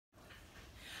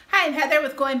Hi, I'm Heather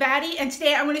with Going Batty, and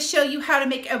today I'm going to show you how to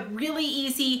make a really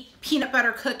easy peanut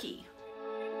butter cookie.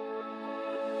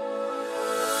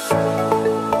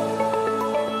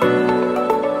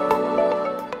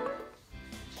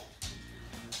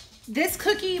 This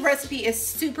cookie recipe is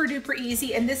super duper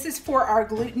easy, and this is for our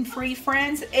gluten-free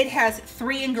friends. It has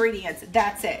 3 ingredients,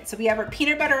 that's it. So we have our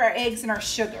peanut butter, our eggs, and our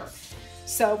sugar.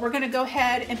 So we're going to go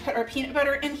ahead and put our peanut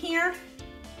butter in here.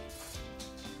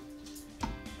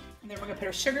 And then we're going to put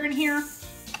our sugar in here.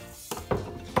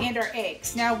 And our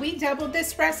eggs. Now we doubled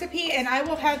this recipe, and I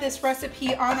will have this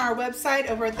recipe on our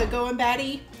website over at the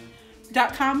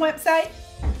goingbatty.com website.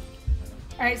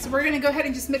 All right, so we're going to go ahead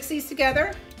and just mix these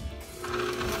together.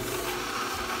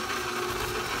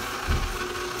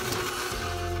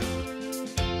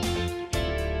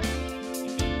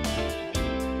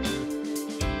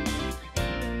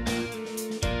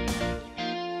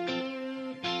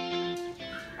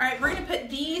 All right, we're gonna put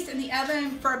these in the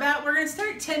oven for about, we're gonna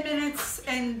start 10 minutes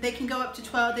and they can go up to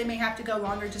 12. They may have to go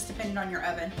longer, just depending on your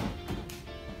oven.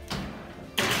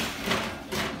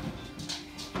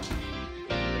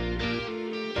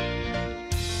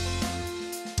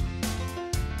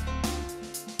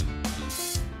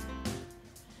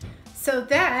 So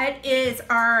that is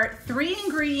our 3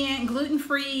 ingredient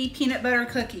gluten-free peanut butter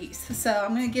cookies. So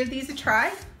I'm gonna give these a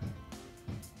try.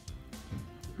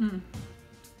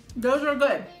 Those are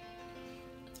good.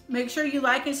 Make sure you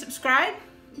like and subscribe.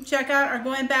 Check out our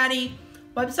Going Batty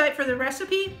website for the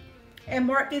recipe and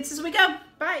more updates as we go.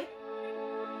 Bye.